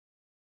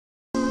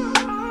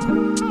Hey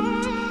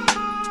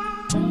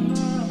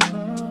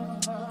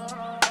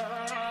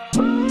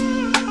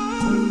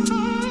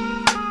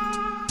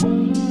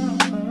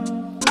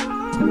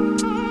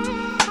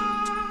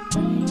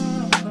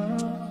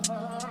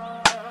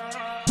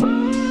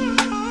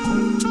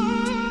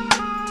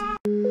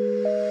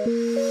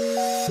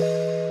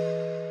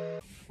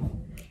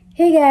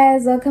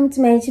guys, welcome to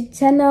my YouTube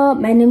channel.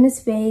 My name is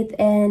Faith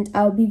and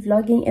I'll be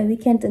vlogging a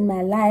weekend in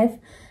my life.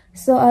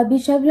 So I'll be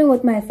traveling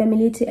with my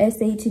family to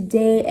SA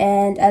today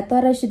and I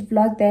thought I should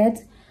vlog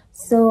that.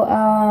 So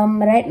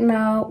right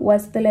now we're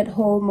still at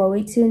home. We're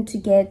waiting to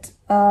get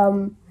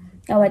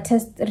our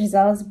test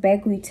results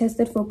back. We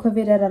tested for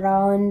COVID at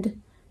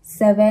around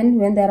 7.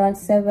 We went there around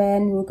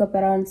 7, woke up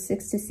around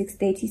 6 to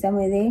 6:30,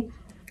 somewhere there.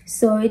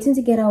 So waiting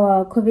to get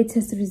our COVID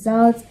test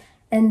results.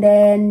 And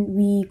then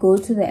we go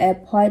to the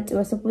airport.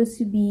 We're supposed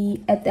to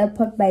be at the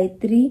airport by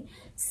 3.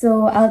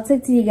 So I'll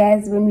talk to you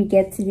guys when we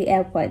get to the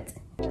airport.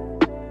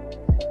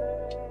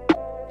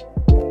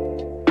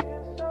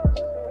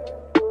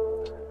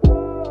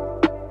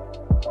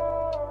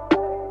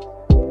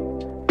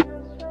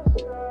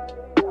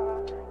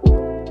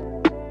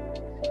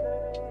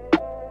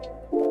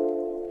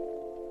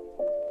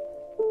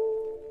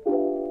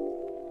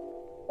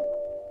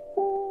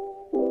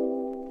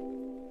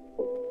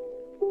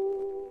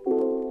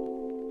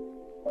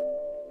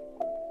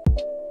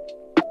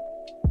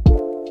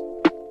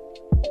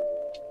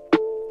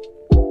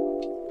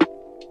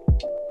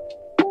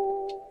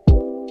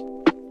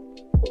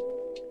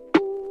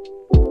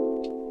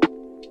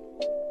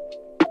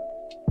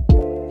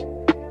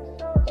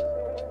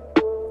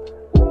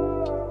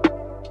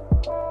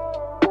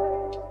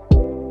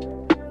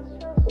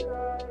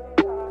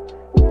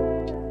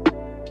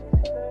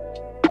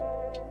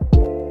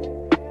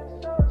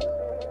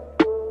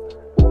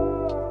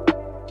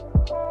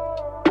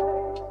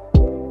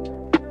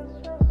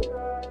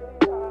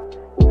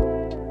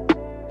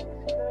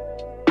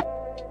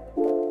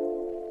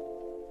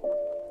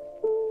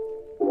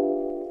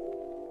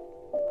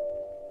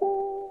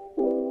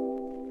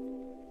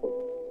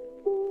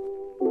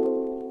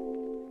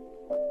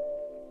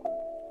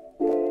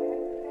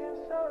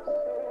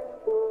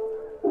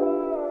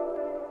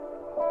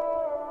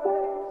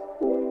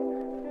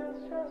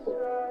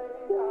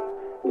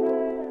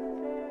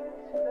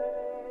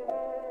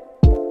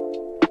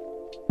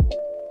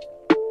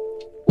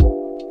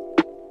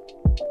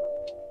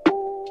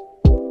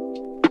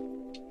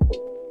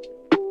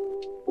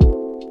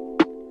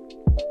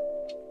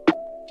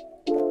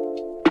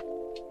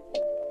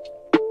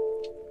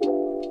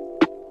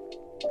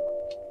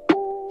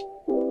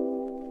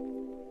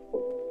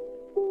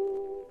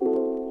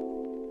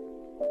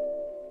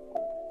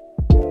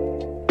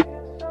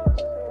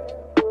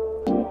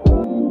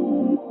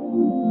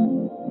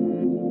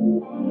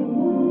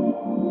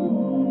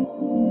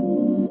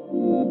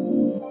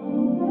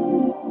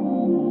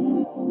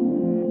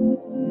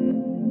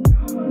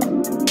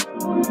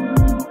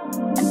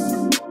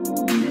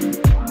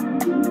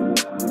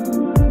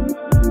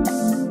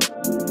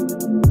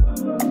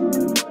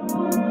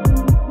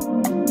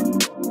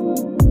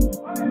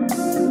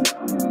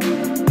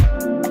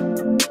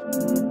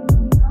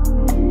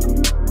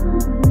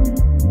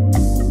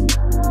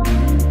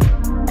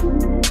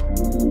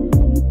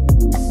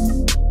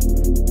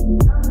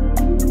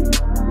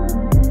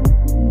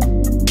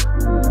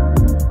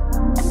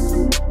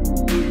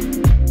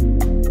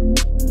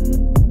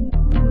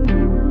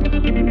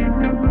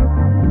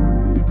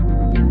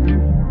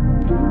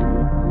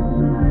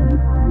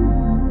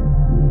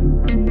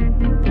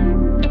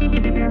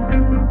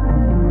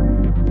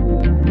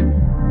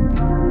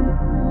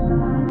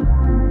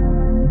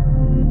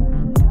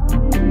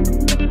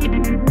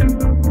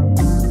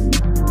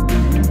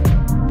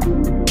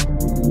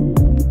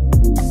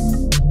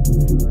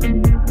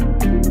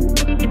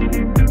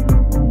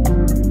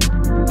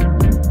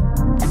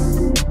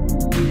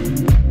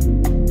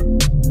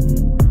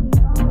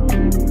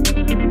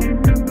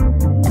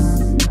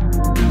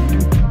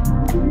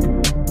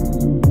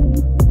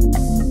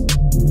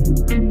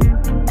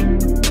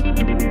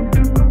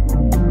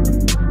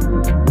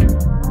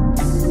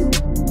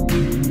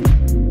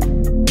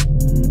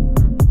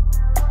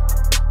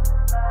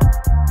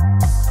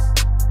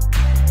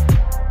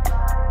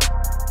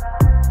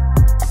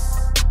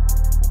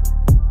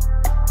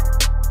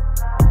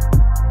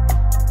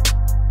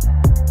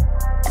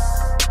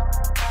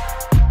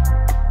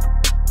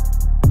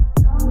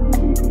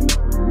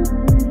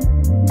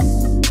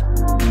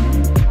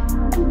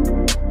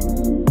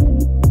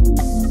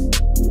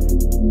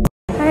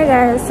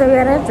 So we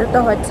arrived at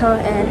the hotel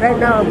and right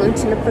now I'm going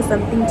to look for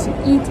something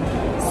to eat.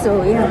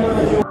 So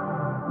yeah.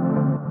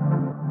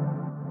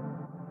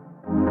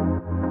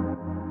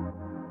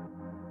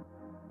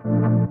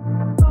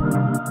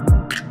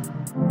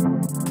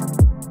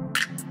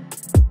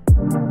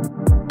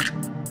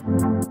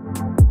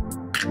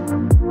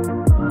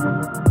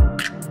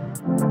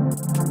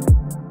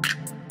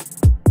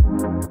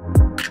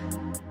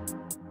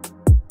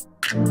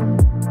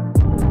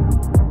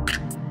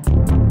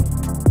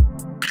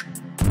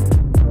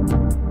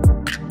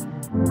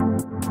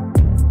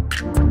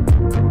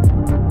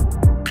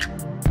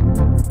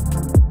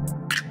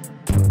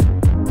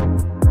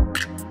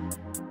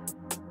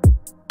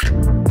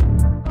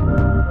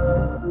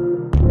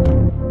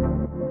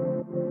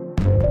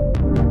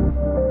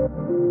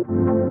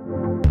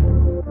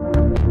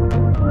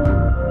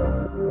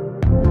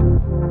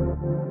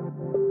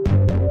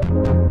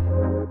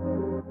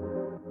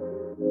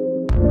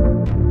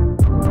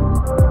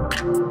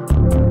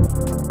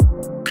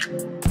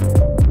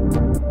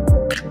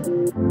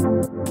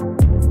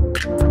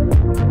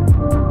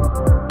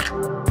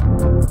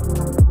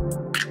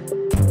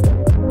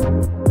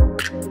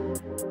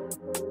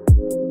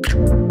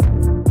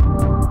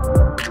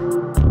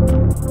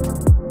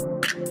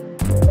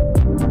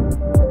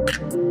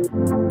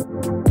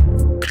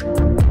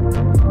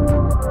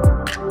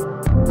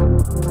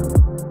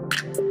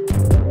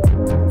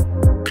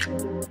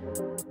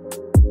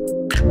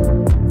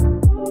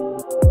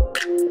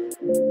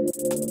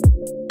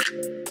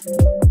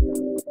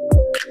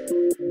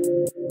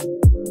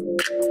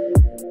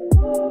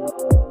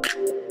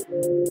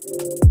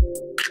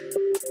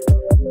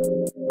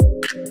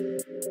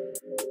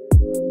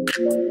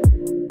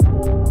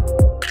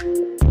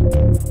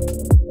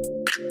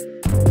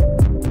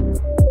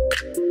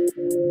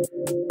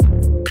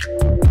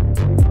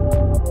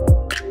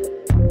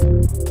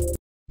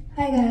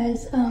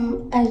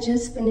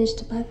 just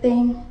finished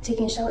bathing,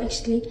 taking a shower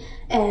actually,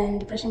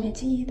 and brushing my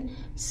teeth.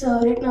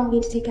 So right now I'm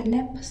going to take a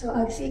nap. So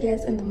I'll see you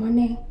guys in the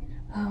morning.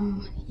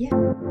 Yeah.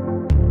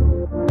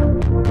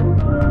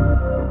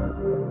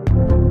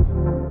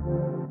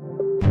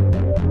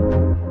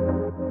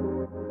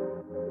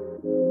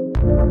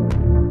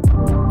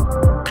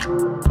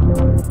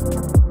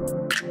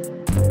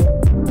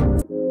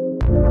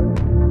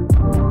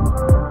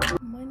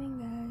 Morning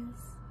guys.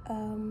 I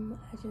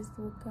just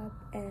woke up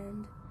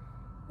and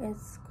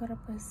it's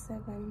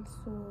 7:15,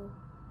 so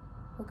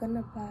we're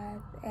gonna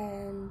bath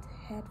and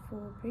head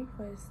for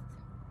breakfast.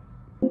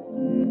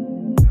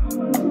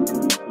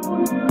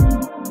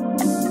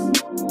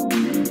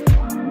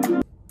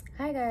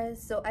 Hi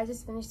guys, so I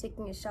just finished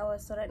taking a shower,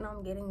 so right now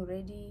I'm getting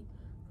ready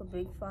for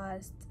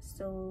breakfast.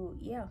 So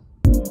yeah.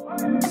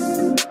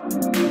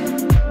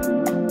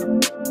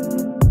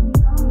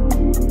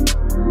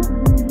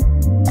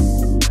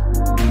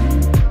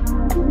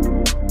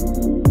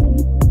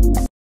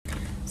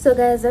 So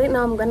guys, right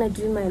now I'm gonna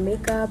do my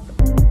makeup.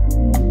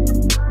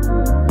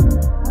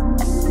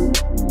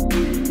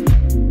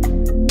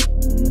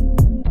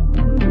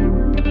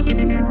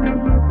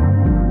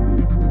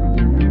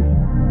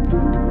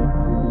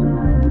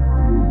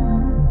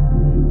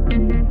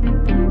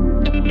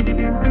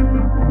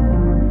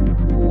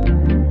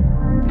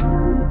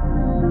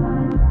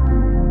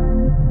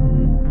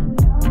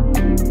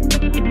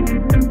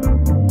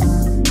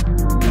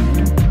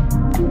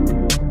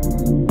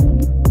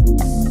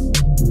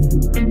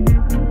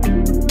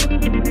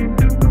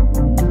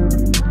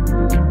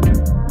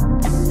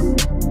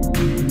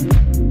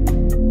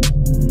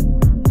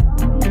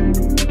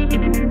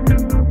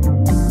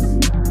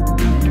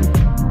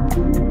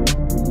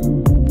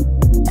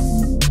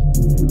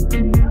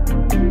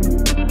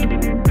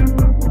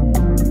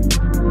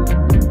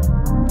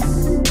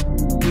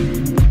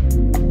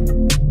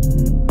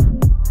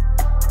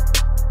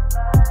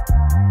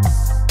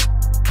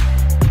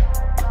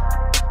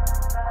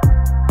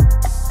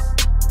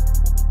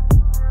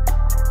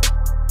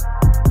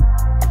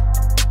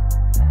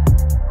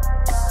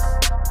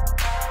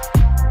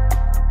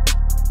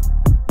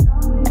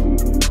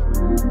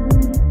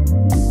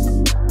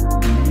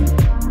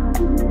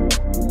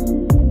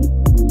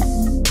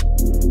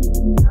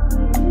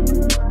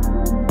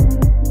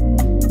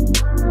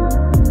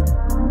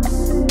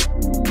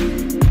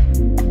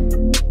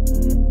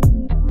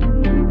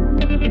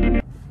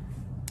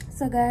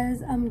 So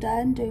guys, I'm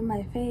done doing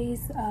my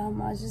face. I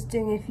was just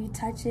doing a few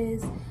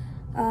touches.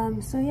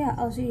 So yeah,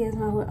 I'll show you guys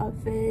my whole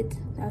outfit,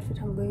 the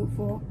outfit I'm going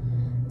for.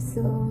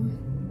 So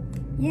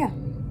yeah.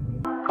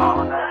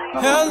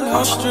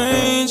 Hello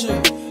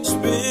stranger, it's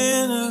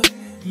been a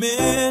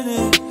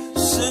minute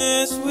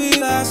since we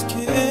last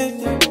kicked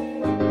it.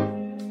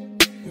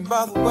 And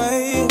by the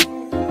way,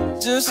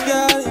 just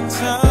got in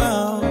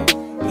town,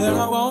 and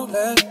I won't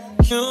let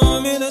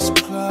cumulus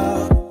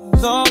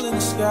clouds all in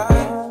the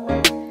sky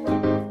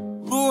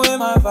ruin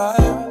my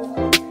vibe.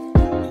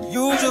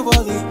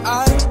 Usually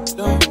I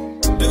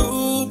don't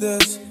do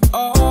this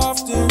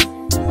often,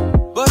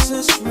 but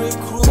since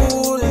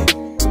recruiting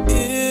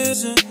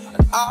isn't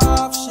an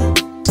option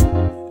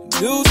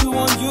due to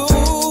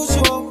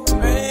unusual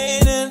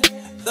rain and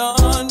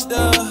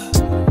thunder,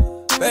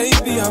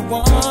 baby I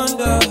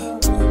wonder,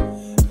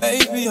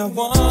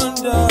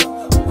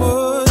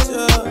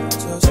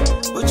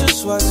 would you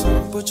just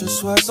put your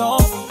sweats on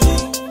for me?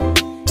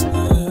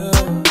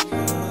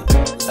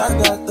 I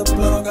got the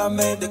plug, I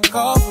made the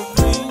call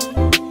for me.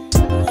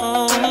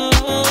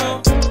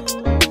 I'm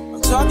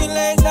talking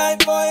late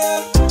night for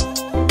ya.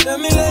 Let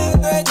me lay a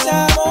great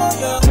time on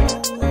ya.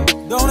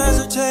 Don't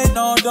hesitate,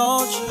 no,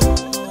 don't you?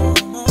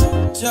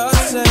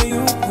 Just say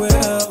you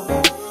will.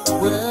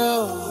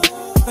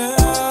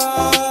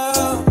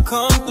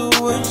 Come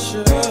through and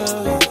chill.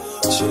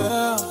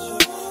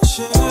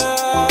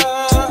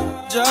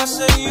 Just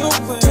say you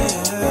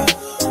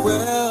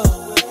will.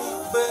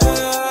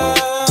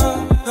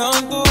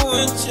 Come through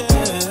and chill.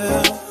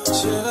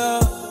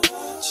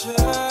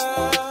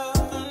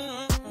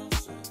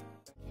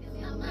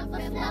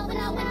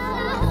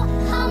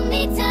 Hold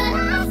me till I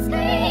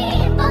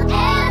scream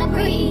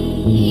forever,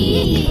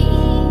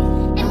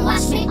 and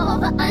wash me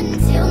over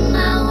until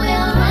my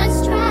well runs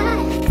dry.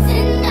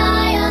 Send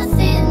all your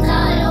sins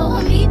all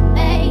over me,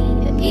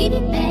 baby, baby,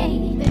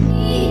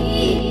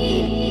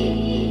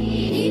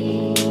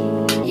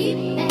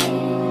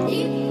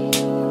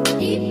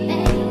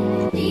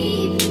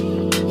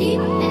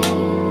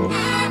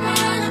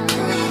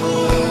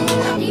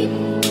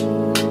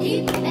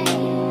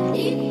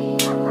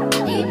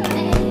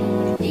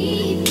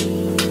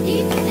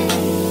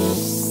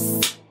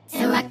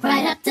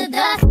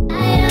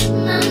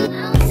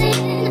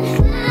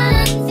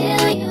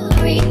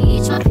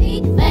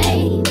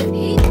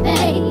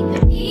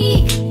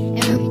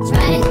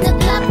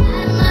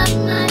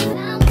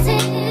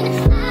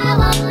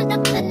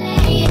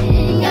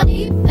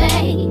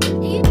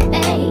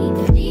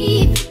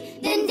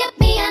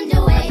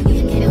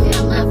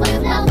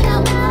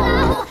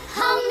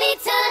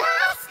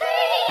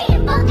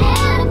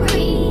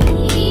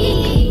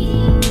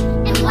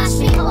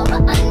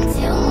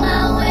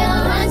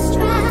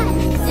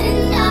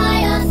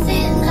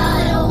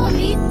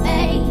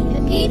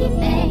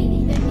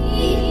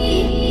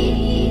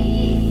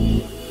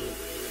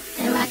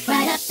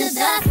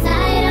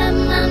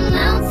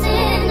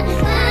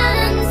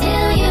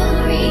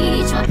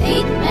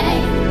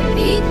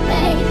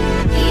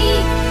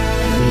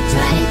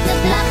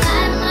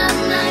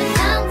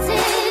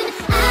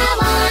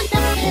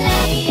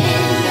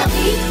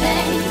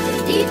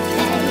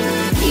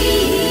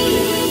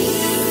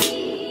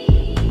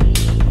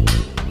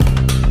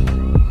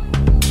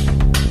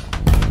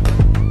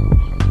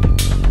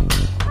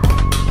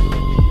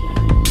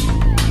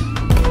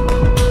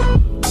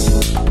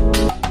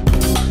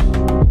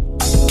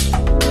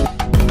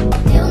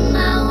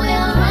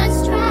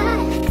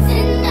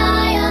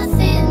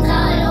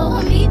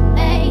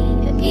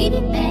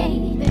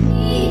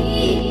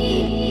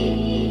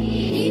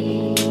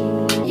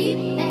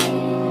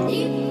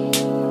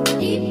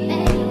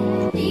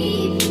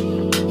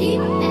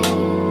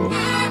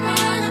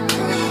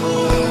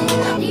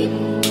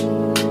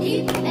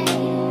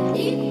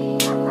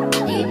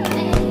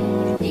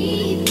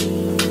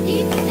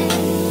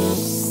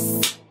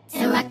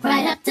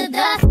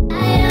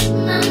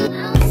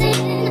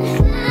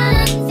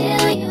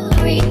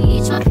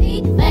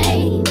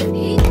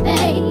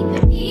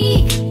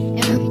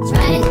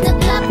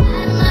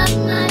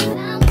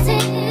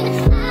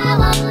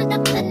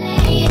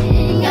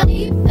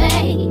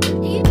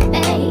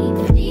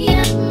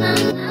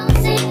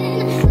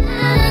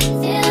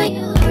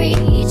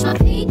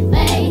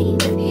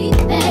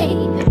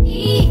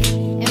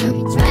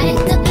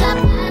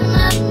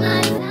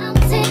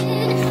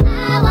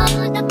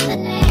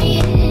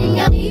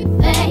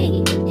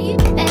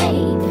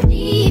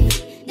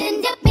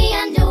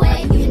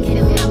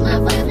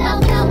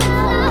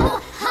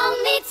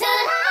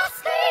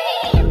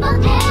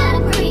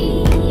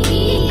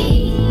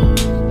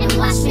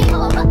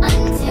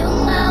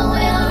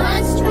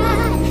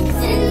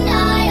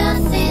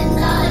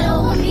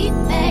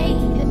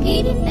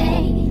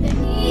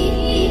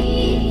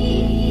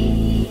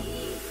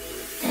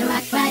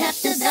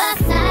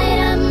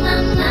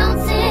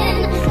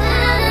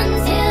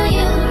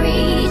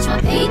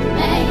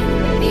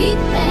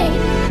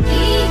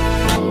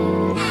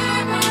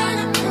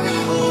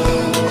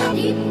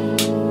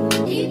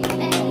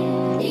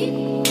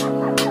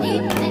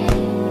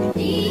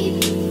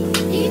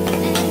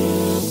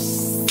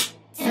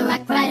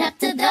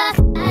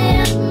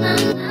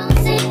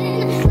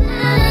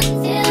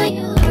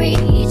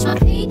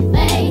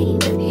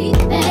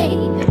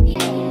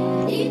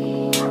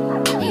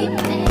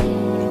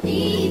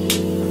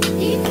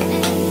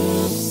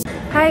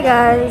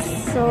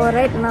 guys, so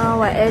right now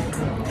we're at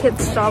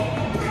kids shop.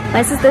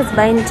 My sister's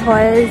buying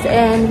toys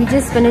and we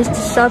just finished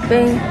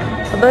shopping,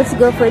 about to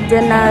go for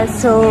dinner.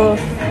 So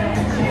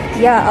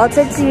yeah, I'll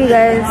talk to you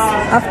guys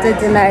after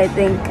dinner, I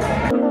think.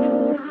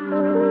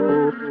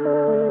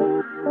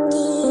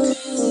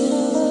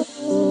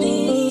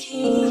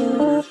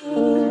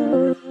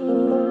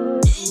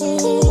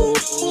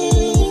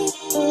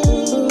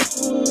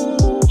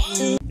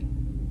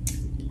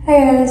 Hi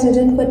guys, we're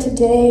done for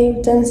today.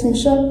 We've done some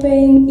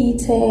shopping,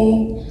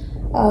 eating,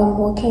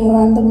 walking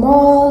around the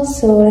mall.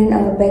 So right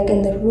now we're back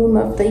in the room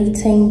after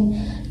eating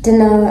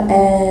dinner,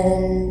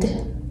 and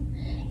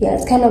yeah,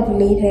 it's kind of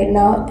late right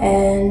now,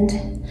 and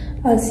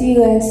I'll see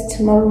you guys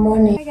tomorrow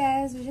morning. Hi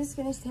guys, we just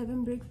finished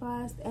having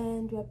breakfast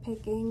and we're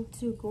packing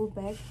to go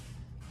back.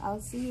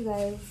 I'll see you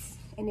guys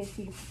in a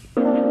few.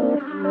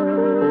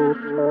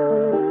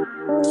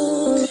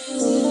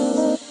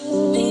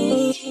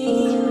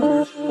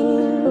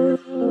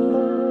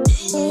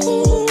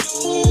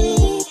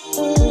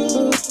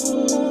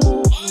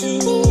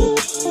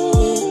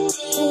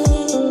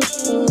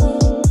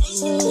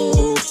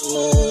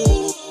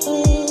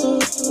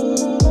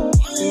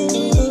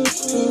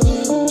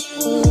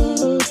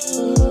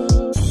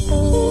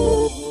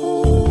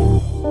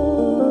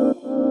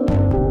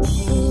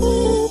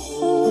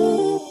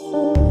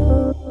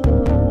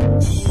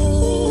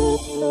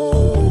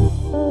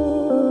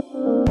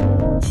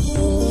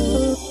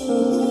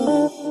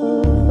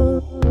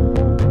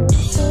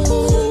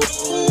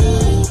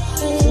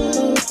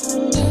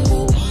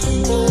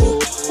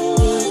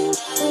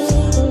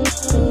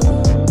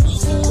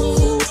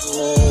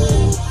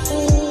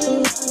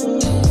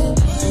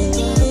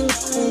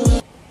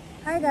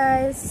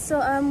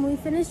 So we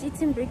finished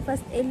eating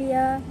breakfast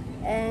earlier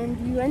and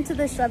we went to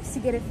the shops to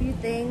get a few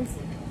things.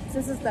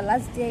 This is the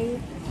last day.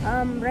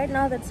 Right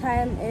now the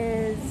time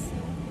is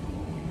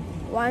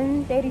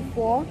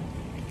 1:34.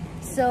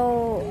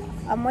 So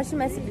I'm watching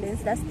my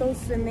siblings, they're still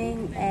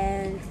swimming,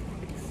 and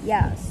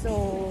yeah,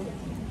 so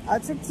I'll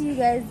talk to you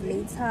guys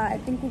later. I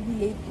think we'll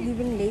be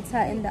leaving later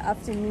in the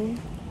afternoon.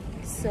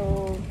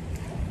 So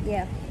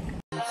yeah.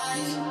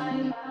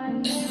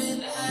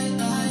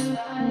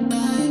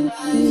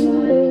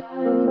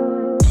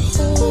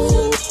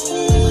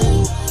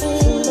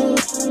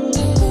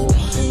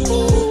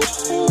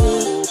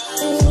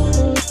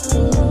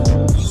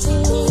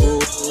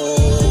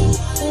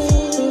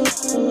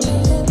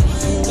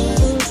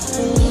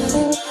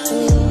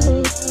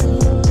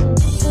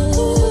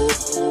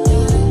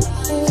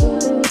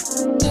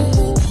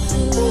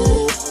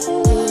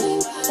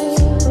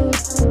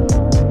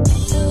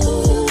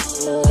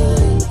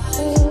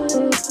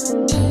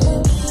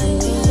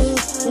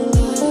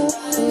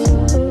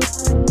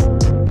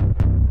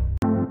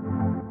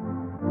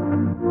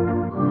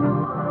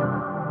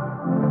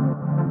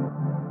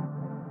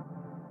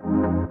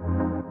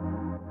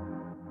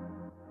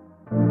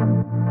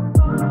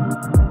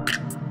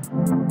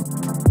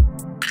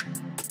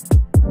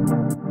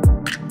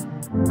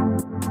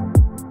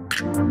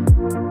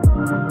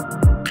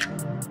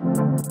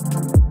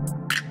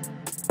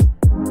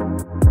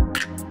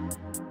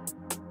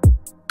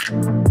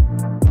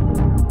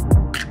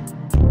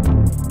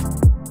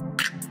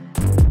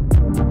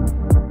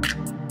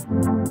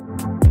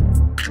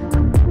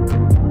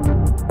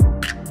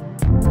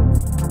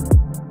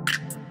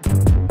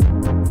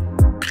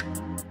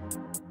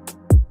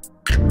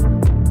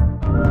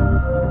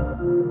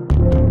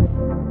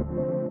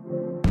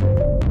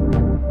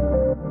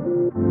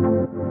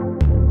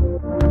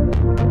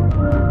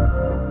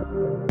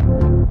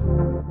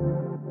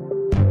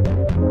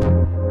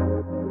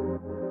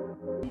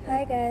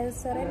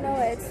 So right now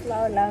it's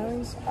Slow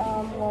Lounge.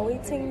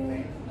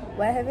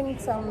 We're having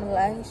some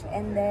lunch,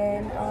 and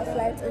then our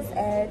flight is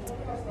at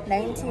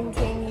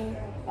 19:20.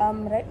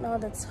 Right now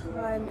the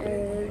time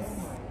is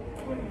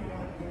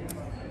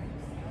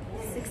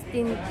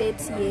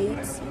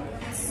 16:38.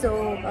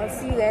 So I'll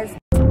see you guys.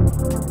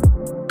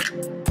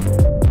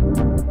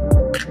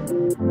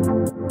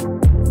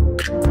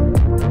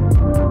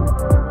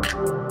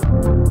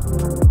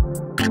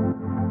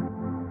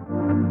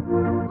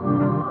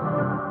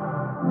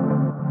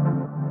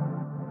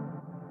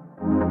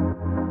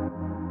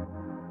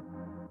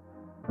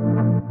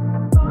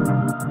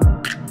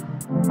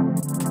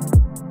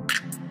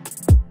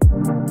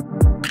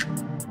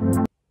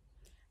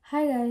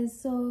 Hi guys,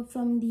 so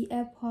from the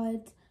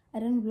airport I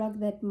didn't vlog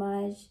that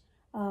much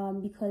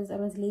because I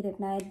was late at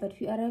night, but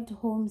we arrived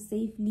home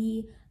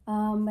safely.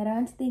 But I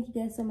want to thank you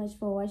guys so much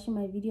for watching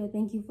my video.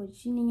 Thank you for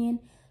tuning in.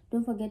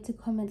 Don't forget to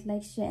comment,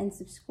 like, share and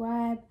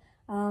subscribe,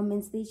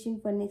 and stay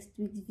tuned for next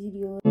week's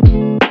video.